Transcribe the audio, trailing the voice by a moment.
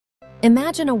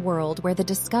Imagine a world where the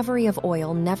discovery of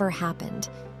oil never happened.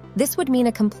 This would mean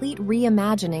a complete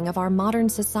reimagining of our modern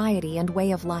society and way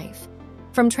of life.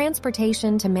 From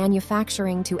transportation to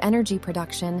manufacturing to energy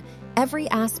production, every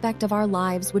aspect of our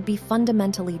lives would be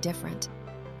fundamentally different.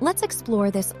 Let's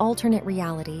explore this alternate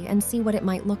reality and see what it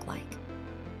might look like.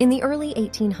 In the early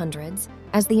 1800s,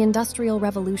 as the Industrial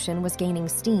Revolution was gaining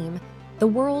steam, the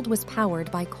world was powered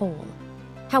by coal.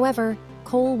 However,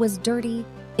 coal was dirty,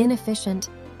 inefficient,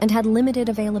 and had limited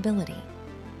availability.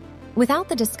 Without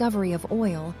the discovery of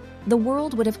oil, the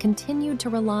world would have continued to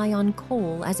rely on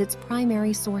coal as its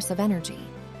primary source of energy.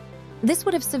 This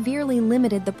would have severely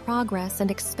limited the progress and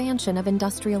expansion of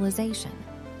industrialization.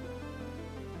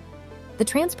 The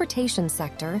transportation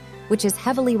sector, which is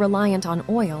heavily reliant on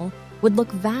oil, would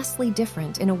look vastly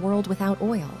different in a world without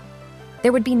oil.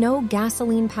 There would be no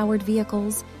gasoline-powered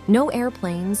vehicles, no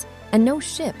airplanes, and no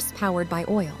ships powered by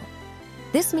oil.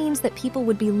 This means that people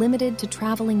would be limited to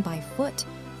traveling by foot,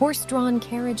 horse-drawn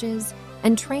carriages,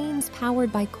 and trains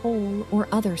powered by coal or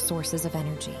other sources of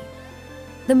energy.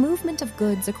 The movement of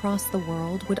goods across the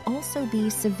world would also be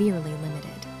severely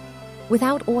limited.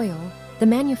 Without oil, the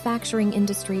manufacturing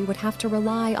industry would have to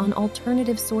rely on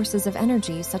alternative sources of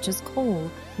energy such as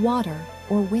coal, water,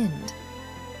 or wind.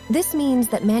 This means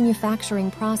that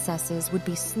manufacturing processes would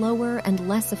be slower and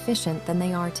less efficient than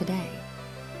they are today.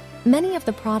 Many of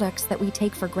the products that we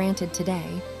take for granted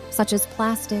today, such as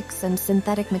plastics and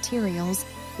synthetic materials,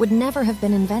 would never have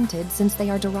been invented since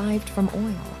they are derived from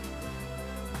oil.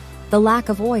 The lack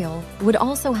of oil would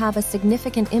also have a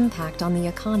significant impact on the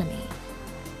economy.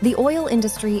 The oil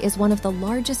industry is one of the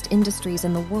largest industries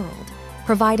in the world,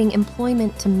 providing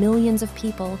employment to millions of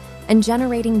people and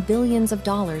generating billions of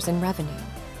dollars in revenue.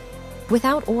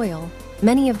 Without oil,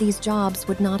 many of these jobs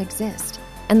would not exist,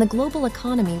 and the global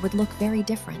economy would look very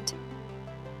different.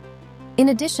 In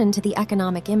addition to the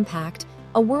economic impact,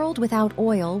 a world without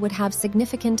oil would have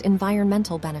significant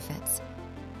environmental benefits.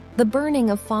 The burning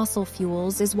of fossil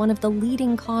fuels is one of the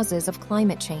leading causes of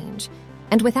climate change,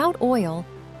 and without oil,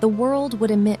 the world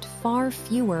would emit far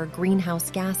fewer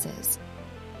greenhouse gases.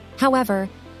 However,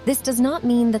 this does not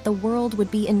mean that the world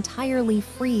would be entirely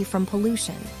free from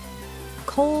pollution.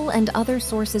 Coal and other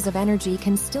sources of energy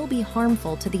can still be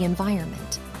harmful to the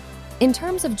environment. In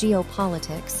terms of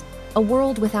geopolitics, a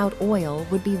world without oil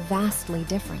would be vastly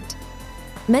different.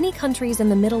 Many countries in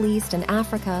the Middle East and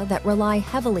Africa that rely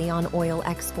heavily on oil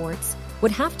exports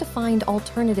would have to find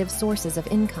alternative sources of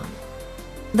income.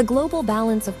 The global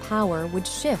balance of power would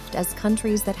shift as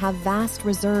countries that have vast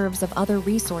reserves of other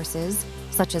resources,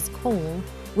 such as coal,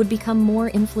 would become more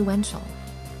influential.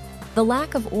 The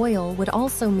lack of oil would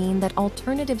also mean that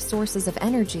alternative sources of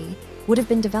energy would have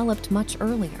been developed much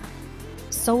earlier.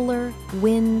 Solar,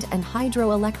 wind, and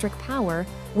hydroelectric power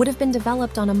would have been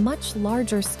developed on a much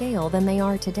larger scale than they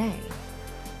are today.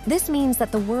 This means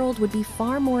that the world would be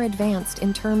far more advanced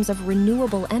in terms of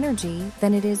renewable energy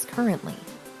than it is currently.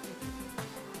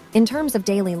 In terms of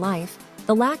daily life,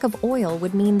 the lack of oil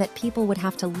would mean that people would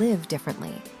have to live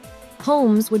differently.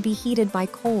 Homes would be heated by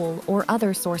coal or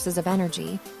other sources of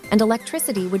energy, and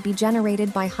electricity would be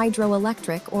generated by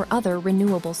hydroelectric or other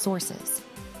renewable sources.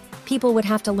 People would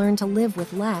have to learn to live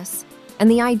with less, and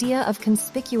the idea of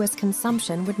conspicuous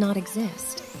consumption would not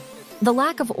exist. The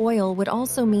lack of oil would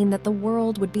also mean that the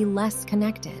world would be less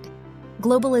connected.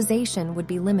 Globalization would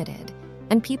be limited,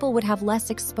 and people would have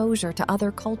less exposure to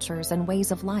other cultures and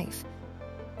ways of life.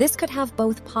 This could have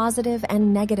both positive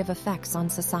and negative effects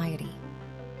on society.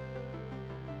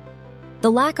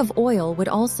 The lack of oil would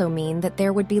also mean that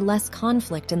there would be less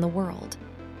conflict in the world.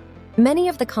 Many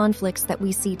of the conflicts that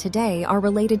we see today are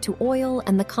related to oil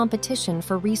and the competition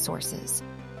for resources.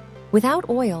 Without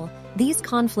oil, these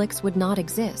conflicts would not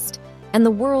exist, and the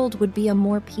world would be a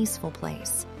more peaceful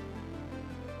place.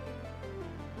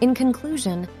 In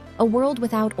conclusion, a world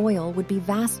without oil would be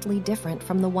vastly different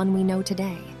from the one we know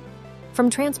today. From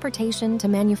transportation to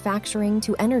manufacturing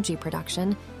to energy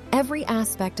production, every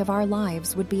aspect of our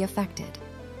lives would be affected.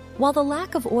 While the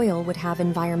lack of oil would have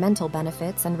environmental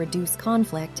benefits and reduce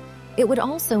conflict, it would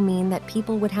also mean that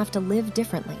people would have to live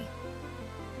differently.